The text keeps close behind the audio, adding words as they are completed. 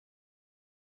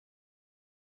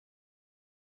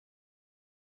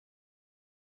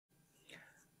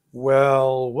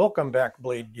Well, welcome back,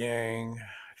 Blade Gang.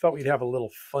 I thought we'd have a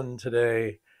little fun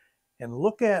today and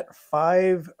look at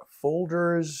 5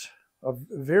 folders of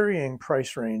varying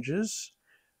price ranges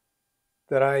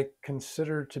that I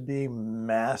consider to be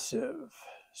massive.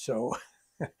 So,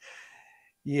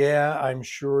 yeah, I'm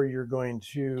sure you're going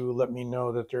to let me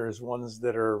know that there's ones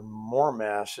that are more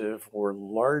massive or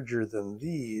larger than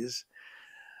these.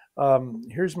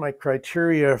 Here's my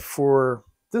criteria for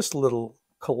this little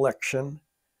collection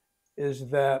is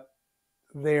that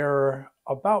they're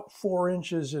about 4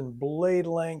 inches in blade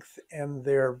length and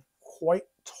they're quite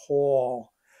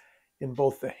tall in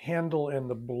both the handle and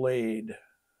the blade.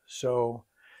 So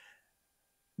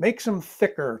makes them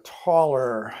thicker,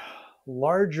 taller,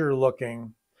 larger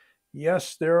looking.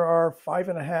 Yes, there are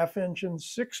 5.5 inch and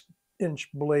 6 inch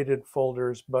bladed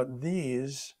folders, but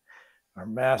these are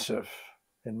massive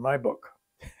in my book.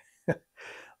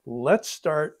 Let's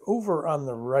start over on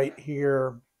the right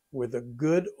here with a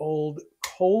good old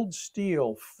cold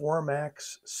steel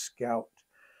Formax Scout.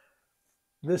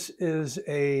 This is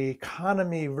a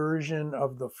economy version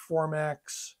of the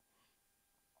Formax,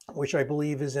 which I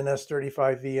believe is in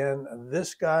S35VN.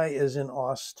 This guy is in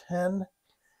AUS 10,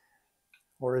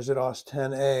 or is it AUS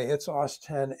 10A? It's AUS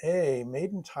 10A,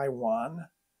 made in Taiwan,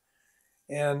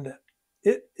 and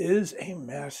it is a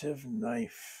massive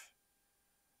knife.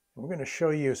 We're going to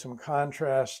show you some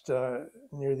contrast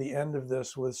near the end of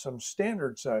this with some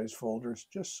standard size folders,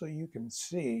 just so you can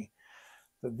see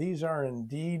that these are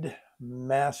indeed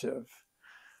massive.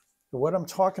 What I'm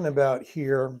talking about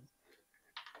here,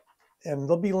 and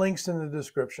there'll be links in the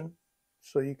description,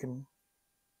 so you can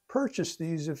purchase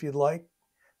these if you'd like.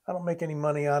 I don't make any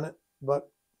money on it,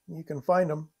 but you can find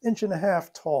them 1.5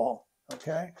 inches tall,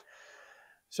 okay?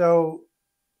 So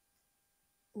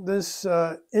this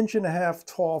 1.5 inch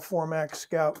tall Formax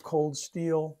Scout cold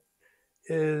steel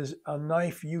is a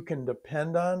knife you can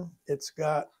depend on. It's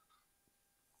got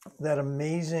that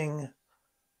amazing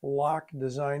lock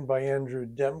designed by Andrew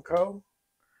Demko.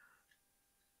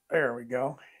 There we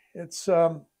go. It's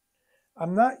I'm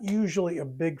not usually a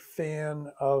big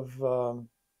fan of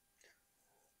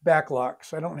back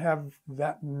locks. I don't have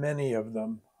that many of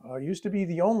them. Used to be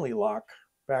the only lock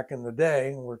back in the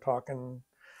day. We're talking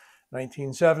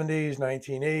 1970s,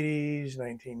 1980s,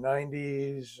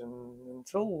 1990s, and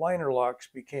until liner locks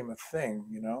became a thing,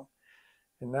 you know.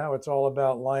 And now it's all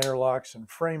about liner locks and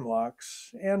frame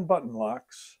locks and button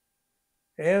locks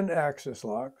and axis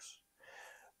locks.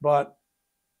 But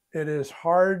it is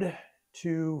hard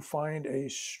to find a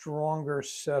stronger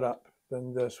setup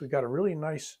than this. We got a really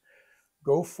nice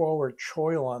go forward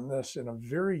choil on this and a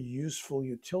very useful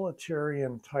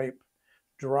utilitarian type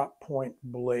drop point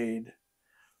blade.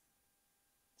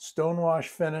 Stonewash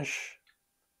finish.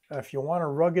 If you want a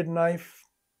rugged knife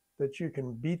that you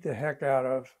can beat the heck out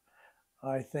of,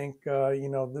 I think,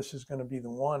 this is going to be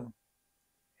the one.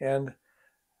 And,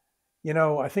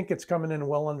 I think it's coming in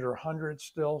well under 100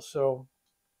 still, so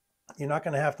you're not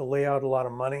going to have to lay out a lot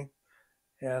of money.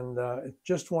 And it's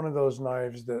just one of those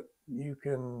knives that you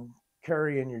can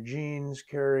carry in your jeans,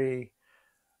 carry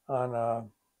on a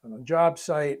job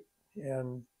site,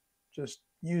 and just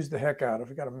use the heck out of.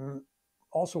 We got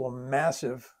also a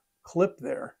massive clip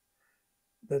there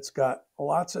that's got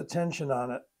lots of tension on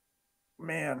it.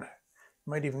 Man, you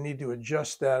might even need to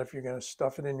adjust that if you're going to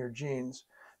stuff it in your jeans.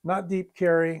 Not deep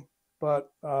carry, but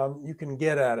you can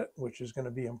get at it, which is going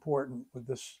to be important with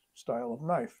this style of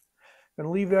knife. I'm going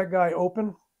to leave that guy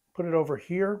open, put it over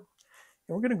here,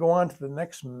 and we're going to go on to the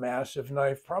next massive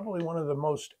knife, probably one of the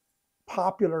most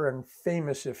popular and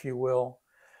famous, if you will,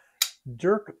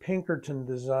 Dirk Pinkerton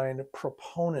designed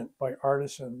Proponent by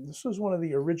Artisan. This was one of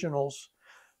the originals,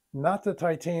 not the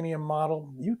titanium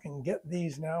model. You can get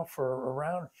these now for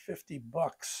around 50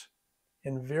 bucks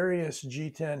in various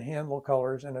G10 handle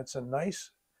colors, and it's a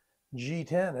nice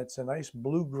G10. It's a nice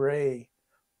blue-gray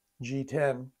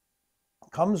G10.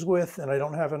 Comes with, and I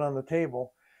don't have it on the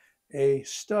table, a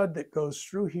stud that goes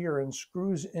through here and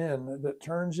screws in that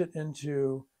turns it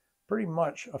into pretty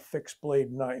much a fixed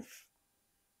blade knife.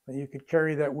 You could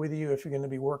carry that with you if you're going to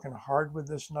be working hard with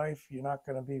this knife. You're not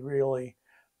going to be really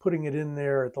putting it in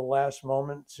there at the last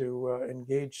moment to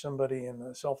engage somebody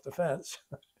in self-defense.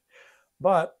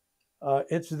 But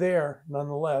it's there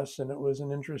nonetheless, and it was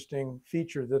an interesting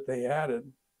feature that they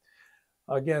added.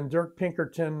 Again, Dirk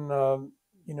Pinkerton,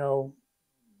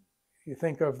 you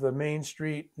think of the Main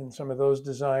Street and some of those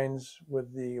designs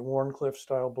with the Warncliffe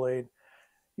style blade,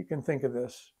 you can think of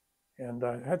this. And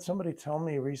I had somebody tell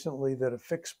me recently that a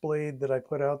fixed blade that I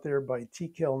put out there by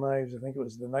TKL Knives, I think it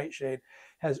was the Nightshade,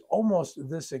 has almost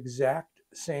this exact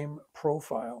same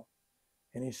profile.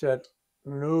 And he said,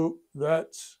 no,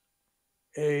 that's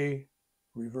a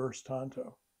reverse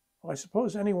Tonto. Well, I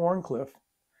suppose any Wharncliffe,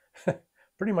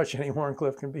 pretty much any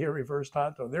Wharncliffe can be a reverse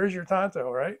Tonto. There's your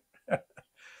Tonto, right?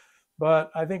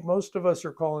 But I think most of us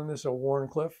are calling this a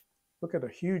Wharncliffe. Look at a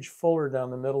huge fuller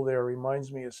down the middle there.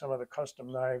 Reminds me of some of the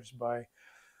custom knives by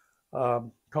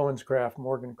Cohen's Craft.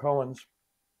 Morgan Cohen's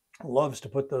loves to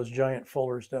put those giant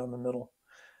fullers down the middle.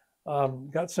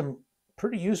 Got some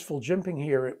pretty useful jimping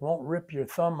here. It won't rip your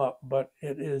thumb up, but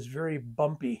it is very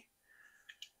bumpy.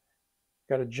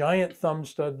 Got a giant thumb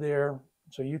stud there,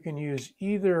 so you can use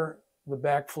either the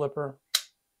back flipper,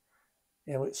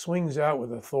 and it swings out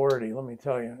with authority, let me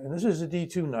tell you. And this is a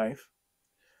D2 knife,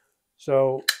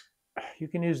 so you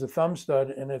can use the thumb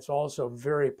stud, and it's also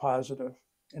very positive,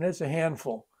 and it's a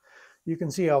handful. You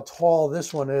can see how tall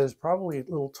this one is, probably a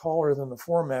little taller than the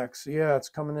Formax. Yeah, it's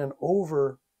coming in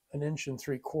over 1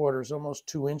 3/4 inches, almost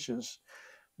 2 inches.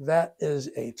 That is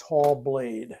a tall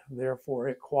blade, therefore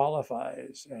it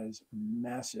qualifies as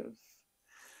massive.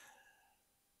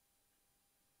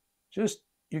 Just,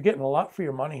 you're getting a lot for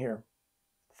your money here.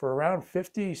 For around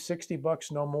 50, 60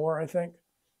 bucks, no more, I think.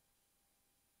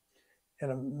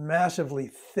 And a massively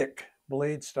thick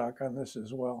blade stock on this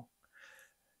as well.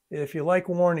 If you like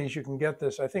Warnies, you can get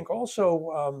this. I think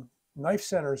also Knife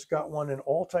Center's got one in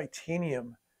all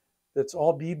titanium that's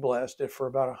all bead blasted for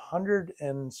about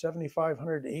 175,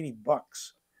 180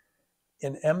 bucks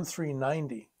in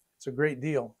M390. It's a great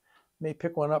deal. May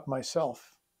pick one up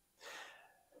myself.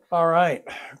 All right,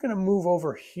 we're going to move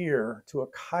over here to a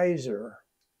Kizer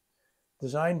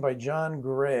designed by John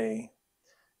Gray.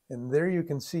 And there you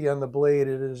can see on the blade,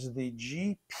 it is the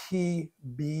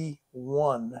G.P.B.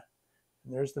 And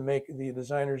there's the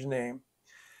designer's name.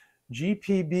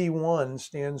 G.P.B.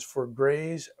 stands for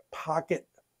Gray's Pocket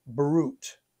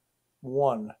Brute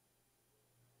 1.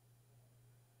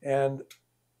 And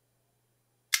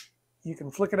you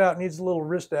can flick it out. It needs a little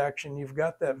wrist action. You've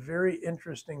got that very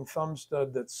interesting thumb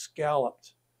stud that's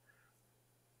scalloped.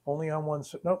 Only on one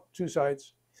side. Nope, 2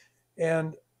 sides.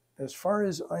 And as far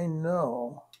as I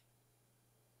know,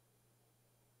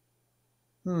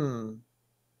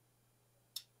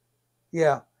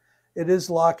 yeah, it is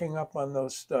locking up on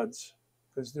those studs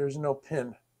because there's no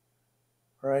pin,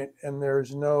 right? And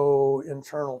there's no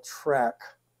internal track.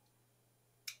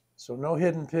 So no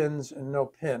hidden pins and no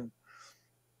pin.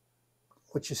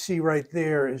 What you see right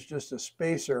there is just a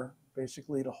spacer,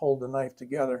 basically to hold the knife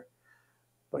together.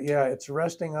 But yeah, it's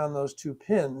resting on those 2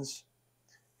 pins.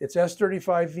 It's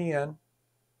S35VN,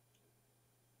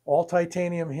 all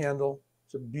titanium handle.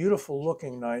 It's a beautiful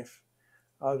looking knife.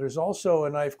 There's also a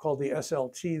knife called the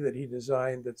SLT that he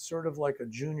designed that's sort of like a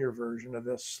junior version of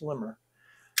this, slimmer.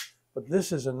 But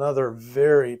this is another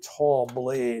very tall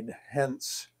blade,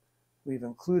 hence we've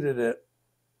included it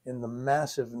in the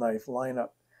massive knife lineup.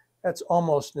 That's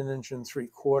almost 1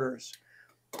 3/4 inches.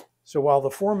 So while the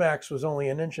Formax was only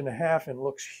 1.5 inches and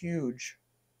looks huge,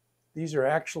 these are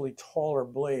actually taller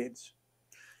blades.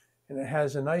 And it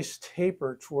has a nice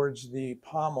taper towards the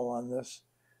pommel on this,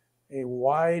 a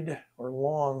wide or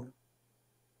long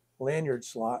lanyard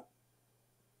slot,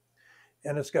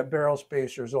 and it's got barrel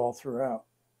spacers all throughout.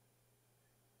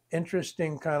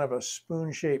 Interesting kind of a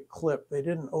spoon-shaped clip. They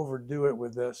didn't overdo it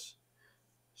with this,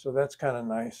 so that's kind of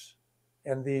nice.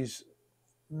 And these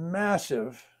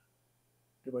massive,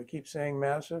 do I keep saying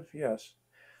massive? Yes.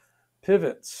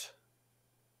 Pivots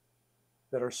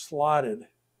that are slotted.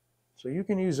 So you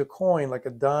can use a coin like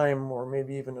a dime or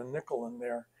maybe even a nickel in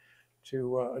there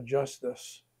to adjust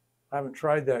this. I haven't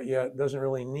tried that yet. It doesn't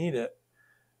really need it.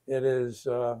 It is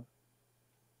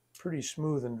pretty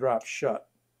smooth and drops shut.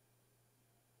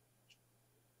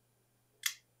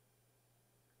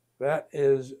 That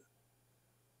is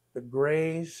the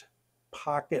Gray's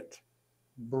Pocket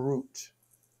Brute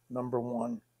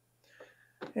 #1.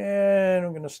 And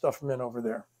I'm going to stuff them in over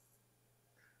there.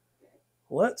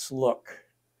 Let's look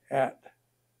at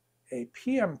a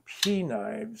PMP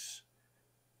Knives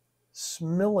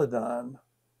Smilodon.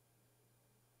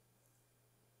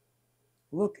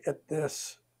 Look at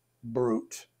this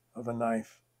brute of a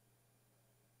knife.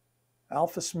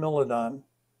 Alpha Smilodon,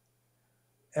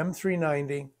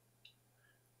 M390,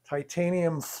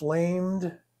 titanium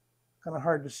flamed, kind of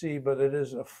hard to see, but it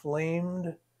is a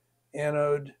flamed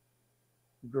anode,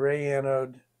 gray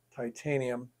anode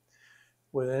titanium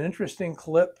with an interesting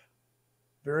clip,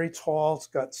 very tall. It's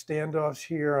got standoffs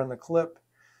here on the clip.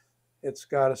 It's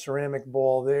got a ceramic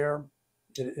ball there.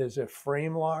 It is a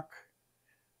frame lock,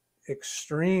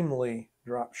 extremely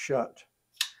drop shut.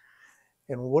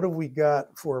 And what have we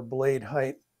got for blade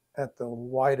height at the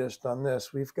widest on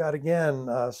this? We've got, again,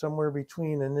 somewhere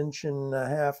between 1.5 inches and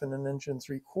 1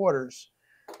 3/4 inches.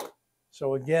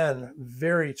 So again,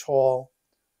 very tall.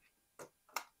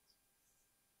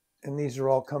 And these are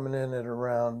all coming in at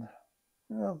around,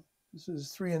 well, this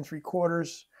is 3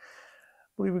 3/4.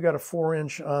 I believe we got a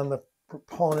 4-inch on the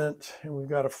Proponent, and we've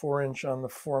got a 4-inch on the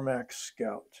Formax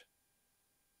Scout.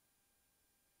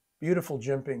 Beautiful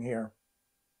jimping here.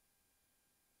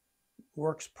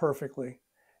 Works perfectly.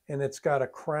 And it's got a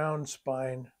crown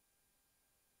spine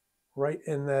right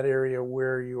in that area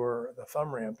where the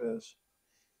thumb ramp is.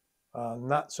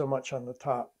 Not so much on the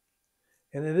top.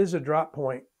 And it is a drop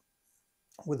point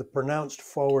with a pronounced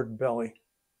forward belly.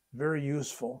 Very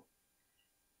useful.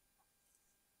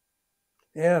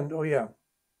 And, oh yeah,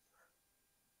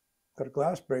 got a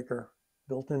glass breaker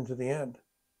built into the end.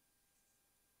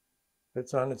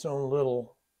 It's on its own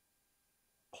little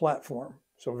platform,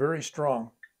 so very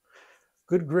strong.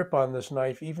 Good grip on this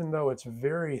knife, even though it's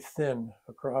very thin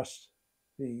across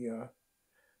the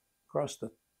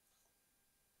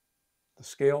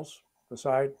scales, the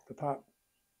side, the top.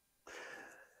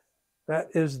 That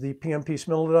is the PMP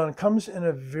Smilodon. It comes in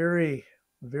a very,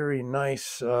 very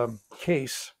nice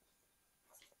case.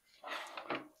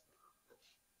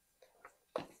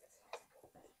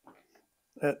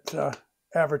 It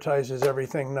advertises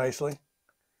everything nicely.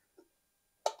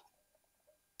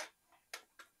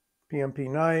 PMP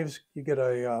knives. You get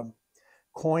a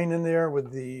coin in there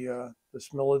with the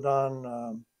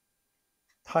Smilodon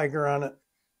tiger on it.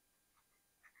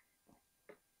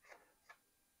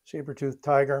 Saber-toothed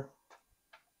tiger.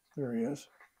 There he is.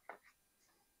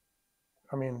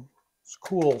 I mean, it's a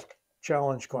cool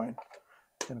challenge coin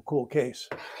in a cool case.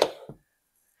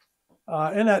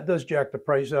 And that does jack the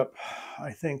price up,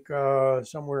 I think,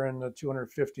 somewhere in the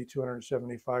 $250,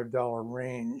 $275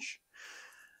 range.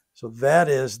 So that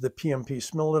is the PMP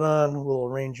Smilodon. We'll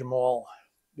arrange them all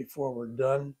before we're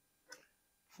done.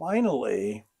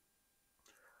 Finally,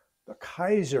 the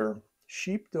Kizer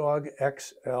Sheepdog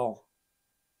XL.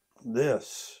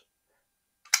 This,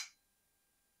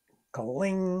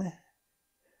 cling,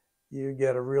 you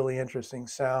get a really interesting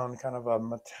sound, kind of a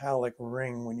metallic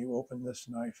ring when you open this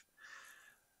knife.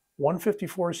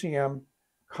 154 cm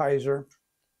Kizer.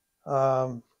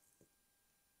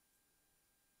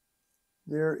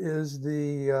 There is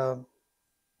the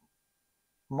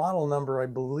model number, I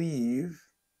believe,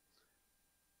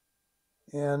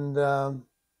 and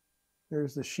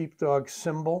there's the sheepdog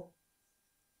symbol.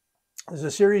 There's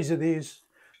a series of these.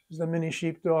 There's the mini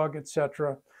sheepdog,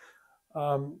 etc.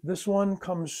 This one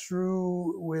comes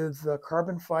through with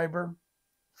carbon fiber.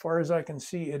 As far as I can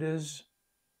see, it is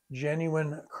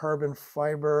genuine carbon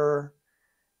fiber.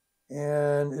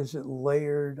 And is it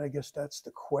layered? I guess that's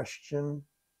the question.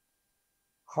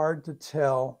 Hard to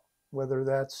tell whether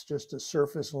that's just a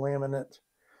surface laminate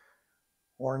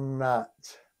or not.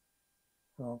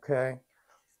 Okay.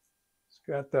 It's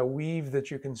got the weave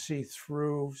that you can see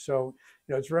through. So,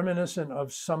 you know, it's reminiscent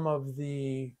of some of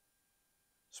the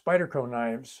Spyderco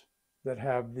knives that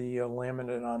have the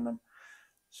laminate on them.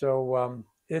 So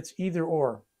it's either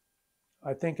or.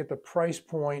 I think at the price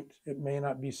point, it may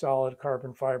not be solid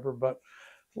carbon fiber, but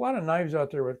a lot of knives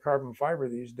out there with carbon fiber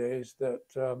these days that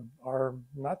are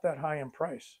not that high in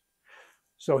price.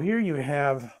 So here you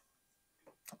have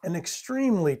an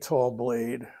extremely tall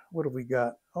blade. What have we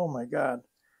got? Oh my God.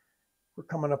 We're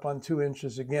coming up on 2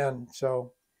 inches again.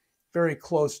 So very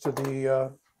close to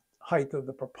the height of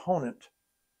the Proponent.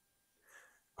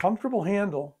 Comfortable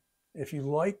handle. If you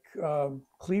like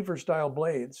cleaver style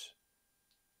blades,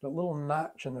 the little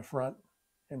notch in the front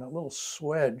and a little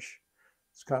swedge,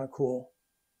 it's kind of cool.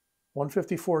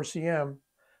 154 cm,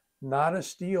 not a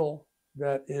steel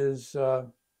that is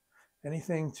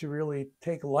anything to really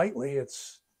take lightly. It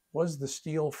was the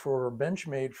steel for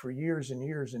Benchmade for years and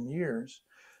years and years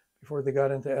before they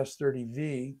got into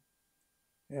S30V.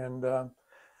 And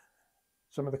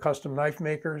some of the custom knife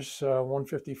makers,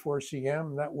 154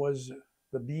 cm, that was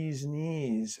the bee's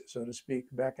knees, so to speak,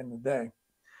 back in the day.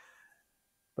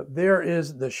 But there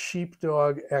is the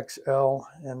Sheepdog XL,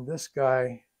 and this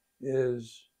guy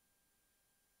is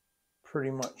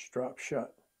pretty much drop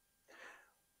shut.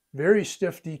 Very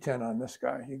stiff detent on this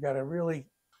guy. You got to really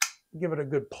give it a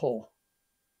good pull,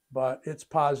 but it's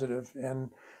positive, and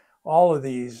all of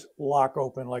these lock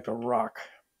open like a rock.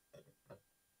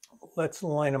 Let's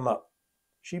line them up.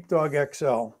 Sheepdog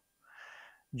XL,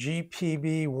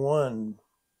 G.P.B. 1,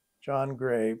 John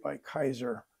Gray by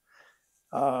Kizer.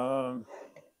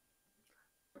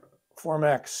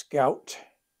 Formax Scout,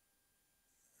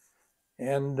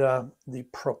 and the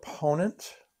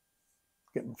Proponent.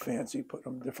 Getting fancy,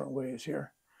 putting them different ways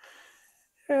here.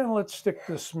 And let's stick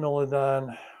the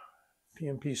Smilodon,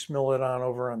 PMP Smilodon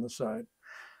over on the side.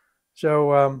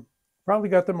 So Probably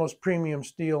got the most premium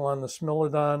steel on the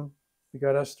Smilodon. We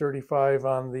got S35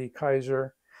 on the Kizer,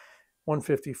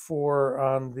 154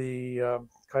 on the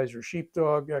Kizer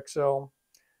Sheepdog XL,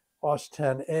 OS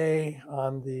 10A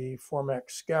on the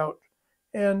Formax Scout,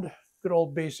 and good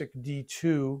old basic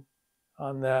D2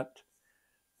 on that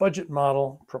budget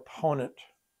model Proponent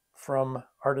from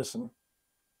Artisan.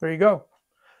 There you go.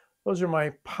 Those are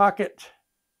my pocket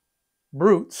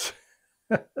brutes.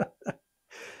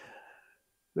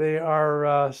 They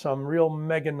are some real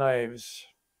mega knives.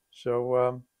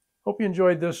 So hope you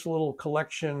enjoyed this little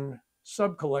collection,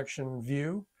 sub-collection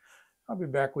view. I'll be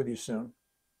back with you soon.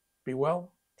 Be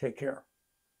well. Take care.